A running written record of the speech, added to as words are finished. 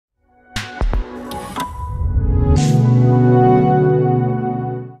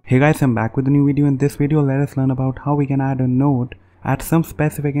Hey guys, I'm back with a new video. In this video, let us learn about how we can add a node at some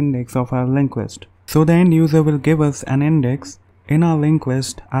specific index of our linked list. So the end user will give us an index in our linked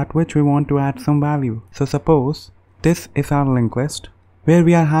list at which we want to add some value. So suppose this is our linked list where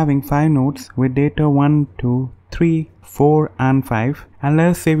we are having 5 nodes with data 1, 2, 3, 4 and 5, and let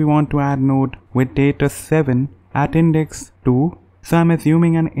us say we want to add node with data 7 at index 2. So I'm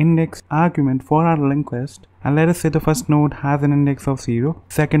assuming an index argument for our linked list, and let us say the first node has an index of 0,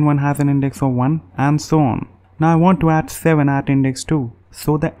 second one has an index of 1, and so on. Now I want to add 7 at index 2.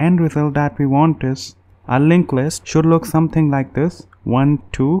 So the end result that we want is our linked list should look something like this: 1,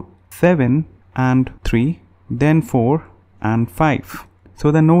 2, 7 and 3, then 4 and 5.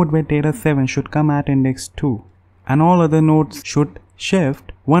 So the node with data 7 should come at index 2, and all other nodes should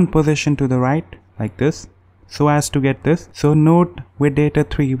shift one position to the right like this, so as to get this. So node with data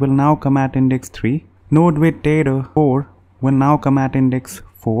 3 will now come at index 3, node with data 4 will now come at index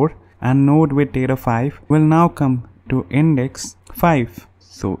 4, and node with data 5 will now come to index 5.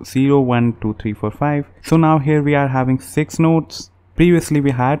 So 0, 1, 2, 3, 4, 5. So now here we are having 6 nodes. Previously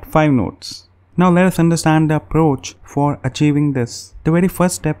we had 5 nodes. Now let us understand the approach for achieving this. The very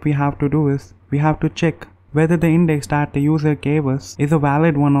first step we have to do is we have to check whether the index that the user gave us is a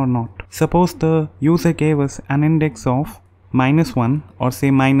valid one or not. Suppose the user gave us an index of -1 or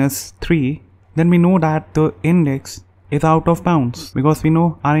say -3, then we know that the index is out of bounds because we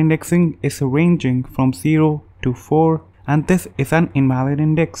know our indexing is ranging from 0 to 4, and this is an invalid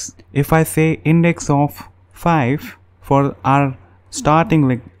index. If I say index of 5 for our starting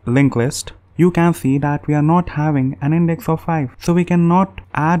linked list, you can see that we are not having an index of 5. So we cannot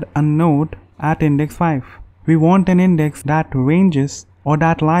add a node at index 5. We want an index that ranges or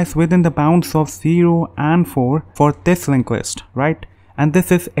that lies within the bounds of 0 and 4 for this linked list, right? And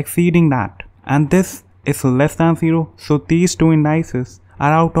this is exceeding that, and this is less than 0. So these two indices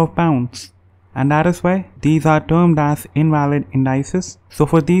are out of bounds, and that is why these are termed as invalid indices. So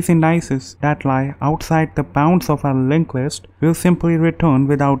for these indices that lie outside the bounds of our linked list, we'll simply return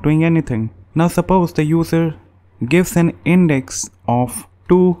without doing anything. Now suppose the user gives an index of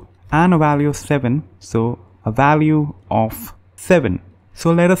 2 and a value of 7, so a value of 7.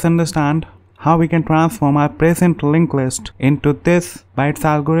 So let us understand how we can transform our present linked list into this by its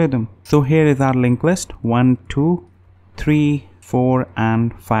algorithm. So here is our linked list: 1, 2, 3, 4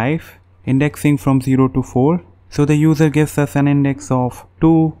 and 5, indexing from 0 to 4. So the user gives us an index of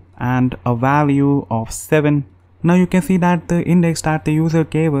 2 and a value of 7. Now you can see that the index that the user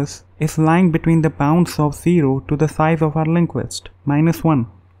gave us is lying between the bounds of 0 to the size of our linked list, -1.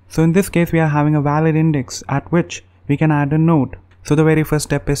 So in this case we are having a valid index at which we can add a node. So the very first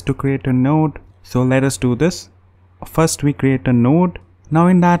step is to create a node. So let us do this. First we create a node. Now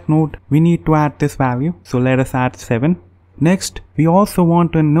in that node we need to add this value. So let us add 7. Next we also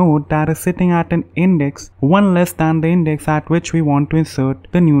want a node that is sitting at an index 1 less than the index at which we want to insert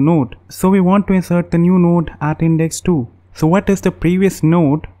the new node. So we want to insert the new node at index 2. So what is the previous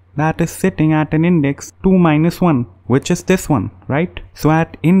node that is sitting at an index 2 minus 1, which is this one, right? So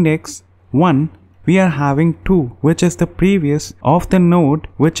at index 1 we are having 2, which is the previous of the node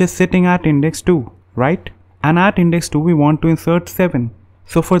which is sitting at index 2, right? And at index 2 we want to insert 7.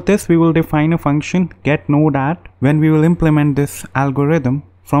 So for this we will define a function getNodeAt when we will implement this algorithm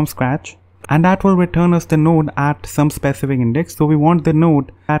from scratch, and that will return us the node at some specific index. So we want the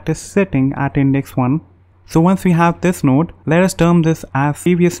node that is sitting at index 1. So once we have this node, let us term this as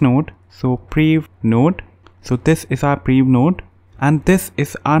previous node. So prev node. So this is our prev node and this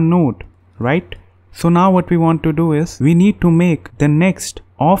is our node, right? So now what we want to do is we need to make the next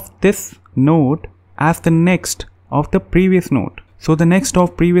of this node as the next of the previous node. So the next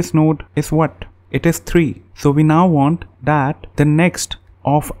of previous node is what? It is 3. So we now want that the next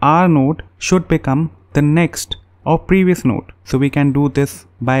of our node should become the next of previous node. So we can do this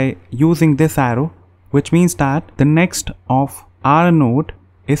by using this arrow, which means that the next of our node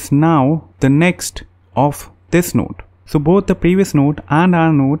is now the next of this node. So both the previous node and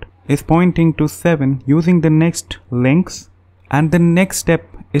our node is pointing to 7 using the next links, and the next step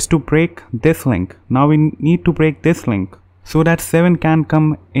is to break this link. Now we need to break this link so that 7 can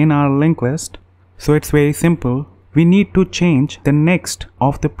come in our linked list. So it's very simple. We need to change the next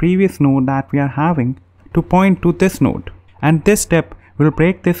of the previous node that we are having to point to this node, and this step will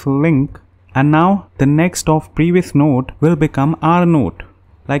break this link, and now the next of previous node will become our node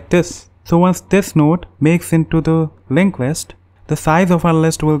like this. So once this node makes into the linked list, the size of our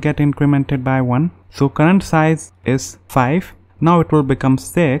list will get incremented by 1. So current size is 5. Now it will become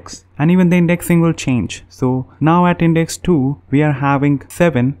 6, and even the indexing will change. So now at index 2 we are having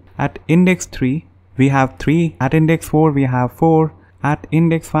 7, at index 3 we have 3, at index 4 we have 4, at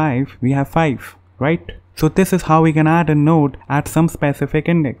index 5 we have 5, right? So this is how we can add a node at some specific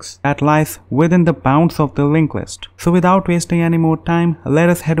index that lies within the bounds of the linked list. So without wasting any more time, let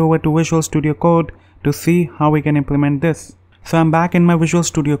us head over to Visual Studio Code to see how we can implement this. So I'm back in my Visual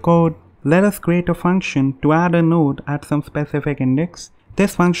Studio Code. Let us create a function to add a node at some specific index.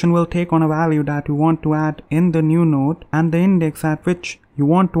 This function will take on a value that you want to add in the new node and the index at which you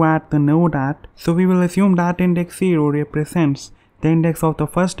want to add the node at. So we will assume that index 0 represents the index of the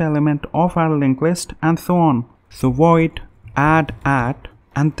first element of our linked list, and so on. So void add at,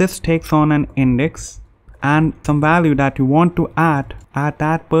 and this takes on an index and some value that you want to add at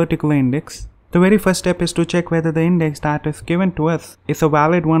that particular index. The very first step is to check whether the index that is given to us is a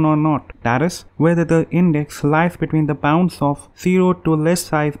valid one or not. That is, whether the index lies between the bounds of 0 to list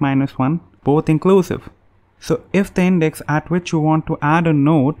size -1, both inclusive. So if the index at which you want to add a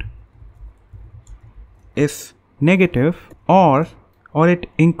node is negative, or it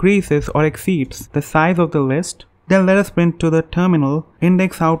increases or exceeds the size of the list, then let us print to the terminal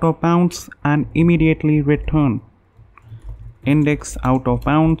index out of bounds and immediately return index out of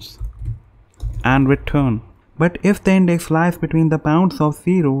bounds and return. But if the index lies between the bounds of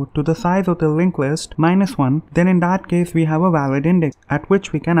 0 to the size of the linked list -1, then in that case we have a valid index at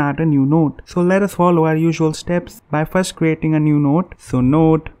which we can add a new node. So let us follow our usual steps by first creating a new node. So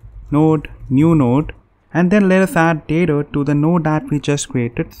node, new node, and then let us add data to the node that we just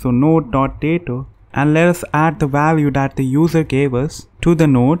created. So node.data, and let us add the value that the user gave us to the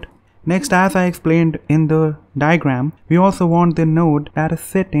node. Next, as I explained in the diagram, we also want the node that is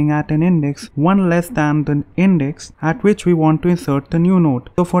sitting at an index 1 less than the index at which we want to insert the new node.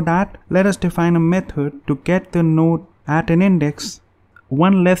 So for that, let us define a method to get the node at an index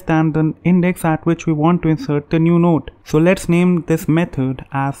 1 less than the index at which we want to insert the new node. So let's name this method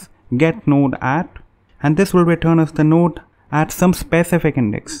as getNodeAt, and this will return us the node at some specific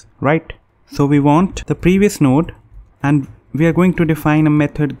index, right? So we want the previous node, and we are going to define a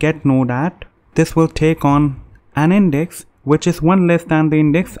method getNodeAt. This will take on an index which is 1 less than the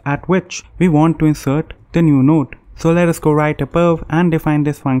index at which we want to insert the new node. So let us go right above and define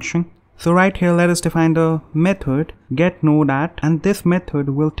this function. So right here, let us define the method getNodeAt, and this method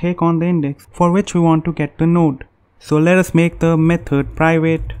will take on the index for which we want to get the node. So let us make the method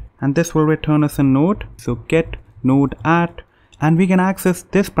private, and this will return us a node. So getNodeAt, and we can access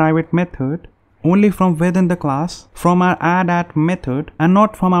this private method only from within the class from our add@at method, and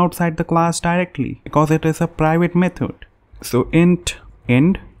not from outside the class directly, because it is a private method. So int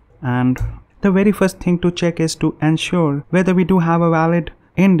end, and the very first thing to check is to ensure whether we do have a valid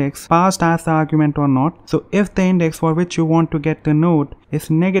index passed as the argument or not. So if the index for which you want to get the node is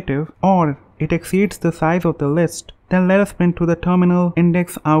negative, or it exceeds the size of the list, then let us print to the terminal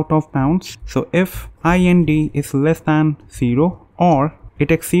index out of bounds. So if ind is less than 0, or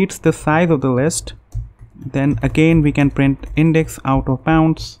it exceeds the size of the list, then again we can print index out of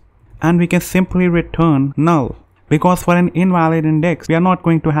bounds, and we can simply return null, because for an invalid index we are not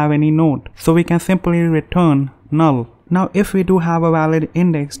going to have any node, so we can simply return null. Now if we do have a valid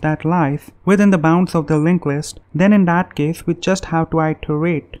index that lies within the bounds of the linked list, then in that case we just have to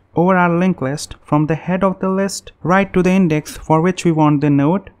iterate over our linked list from the head of the list right to the index for which we want the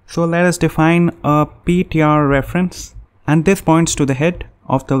node. So let us define a ptr reference, and this points to the head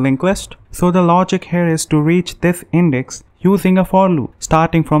of the linked list. So the logic here is to reach this index using a for loop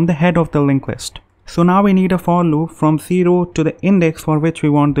starting from the head of the linked list. So now we need a for loop from 0 to the index for which we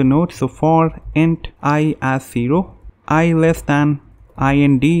want the node. So for int I as 0, I less than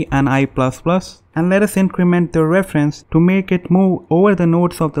ind and I++, and let us increment the reference to make it move over the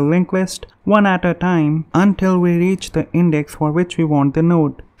nodes of the linked list one at a time until we reach the index for which we want the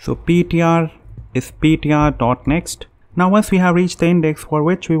node. So ptr is ptr.next. Now once we have reached the index for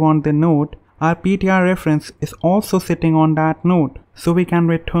which we want the node, our ptr reference is also sitting on that node. So we can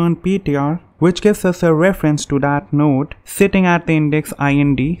return ptr, which gives us a reference to that node sitting at the index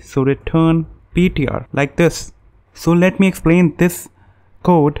ind. So return ptr like this. So let me explain this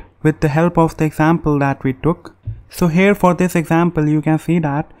code with the help of the example that we took. So here for this example, you can see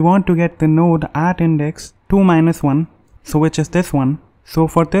that we want to get the node at index 2 - 1, so which is this one. So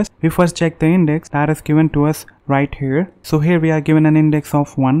for this, we first check the index that is given to us right here. So here we are given an index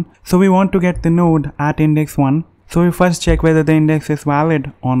of 1. So we want to get the node at index 1. So we first check whether the index is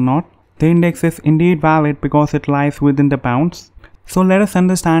valid or not. The index is indeed valid because it lies within the bounds. So let us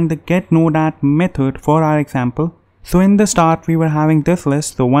understand the getNodeAt method for our example. So in the start we were having this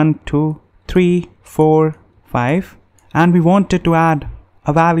list, so 1, 2, 3, 4, 5, and we wanted to add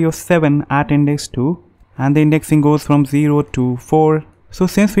a value of 7 at index 2, and the indexing goes from 0 to 4. So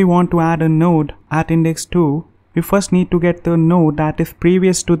since we want to add a node at index 2, we first need to get the node that is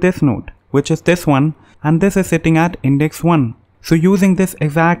previous to this node, which is this one, and this is sitting at index 1. So using this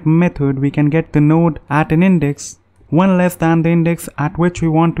exact method, we can get the node at an index 1 less than the index at which we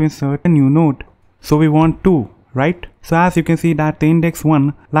want to insert a new node. So we want 2, right? So as you can see that the index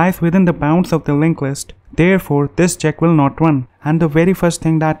 1 lies within the bounds of the linked list. Therefore, this check will not run. And the very first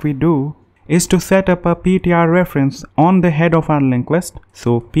thing that we do is to set up a PTR reference on the head of our linked list.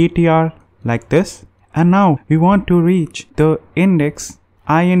 So PTR like this. And now we want to reach the index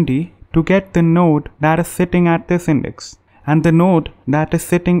IND to get the node that is sitting at this index. And the node that is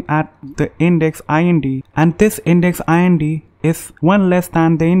sitting at the index IND, and this index IND is 1 less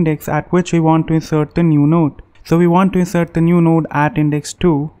than the index at which we want to insert the new node. So we want to insert the new node at index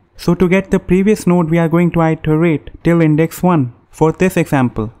 2. So to get the previous node, we are going to iterate till index 1 for this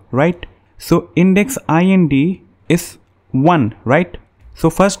example, right? So index IND is 1, right? So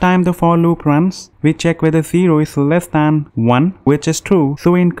first time the for loop runs, we check whether 0 is less than 1, which is true.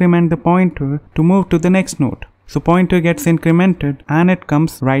 So we increment the pointer to move to the next node. So pointer gets incremented and it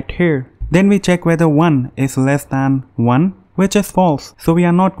comes right here. Then we check whether 1 is less than 1, which is false. So we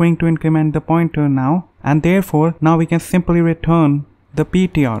are not going to increment the pointer now, and therefore now we can simply return the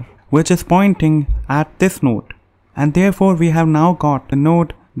PTR, which is pointing at this node. And therefore we have now got the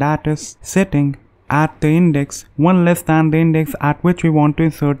node that is sitting at the index 1 less than the index at which we want to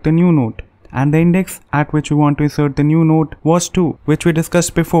insert the new node. And the index at which we want to insert the new node was 2, which we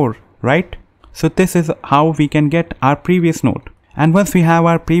discussed before, right? So this is how we can get our previous node. And once we have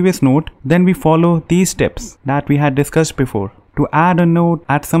our previous node, then we follow these steps that we had discussed before to add a node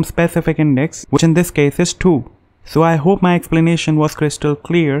at some specific index, which in this case is 2. So I hope my explanation was crystal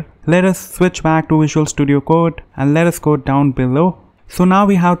clear. Let us switch back to Visual Studio Code and let us go down below. So now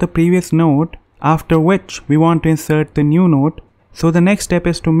we have the previous node, after which we want to insert the new node. So the next step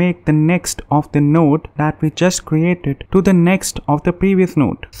is to make the next of the node that we just created to the next of the previous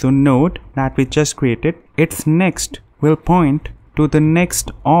node. So node that we just created, its next will point to the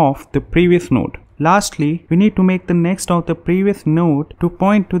next of the previous node. Lastly, we need to make the next of the previous node to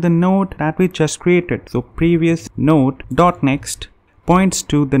point to the node that we just created. So previous node dot next points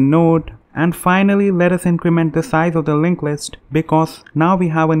to the node. And finally, let us increment the size of the linked list because now we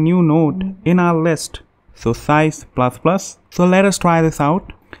have a new node in our list. So size ++. So let us try this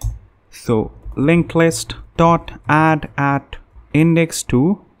out. So linked list dot add at index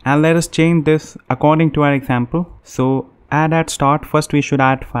 2, and let us change this according to our example. So add at start, first we should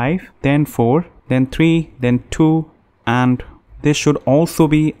add 5, then 4, then 3, then 2, and this should also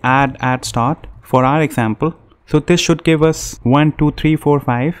be add at start for our example. So this should give us 1, 2, 3, 4,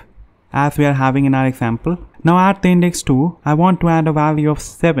 5 as we are having in our example. Now at the index 2, I want to add a value of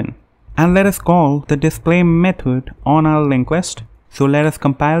 7. And let us call the display method on our linked list. So let us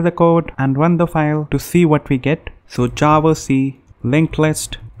compile the code and run the file to see what we get. So java c linked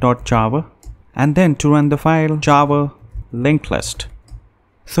list.java, and then to run the file java linked list.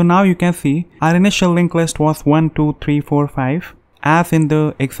 So now you can see our initial linked list was 1, 2, 3, 4, 5 as in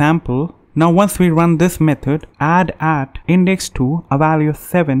the example. Now once we run this method, add at index 2 a value of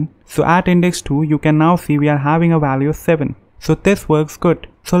 7. So at index 2 you can now see we are having a value of 7. So this works good.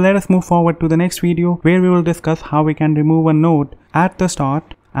 So let us move forward to the next video where we will discuss how we can remove a node at the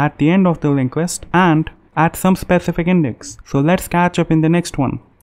start, at the end of the linked list, and at some specific index. So let's catch up in the next one.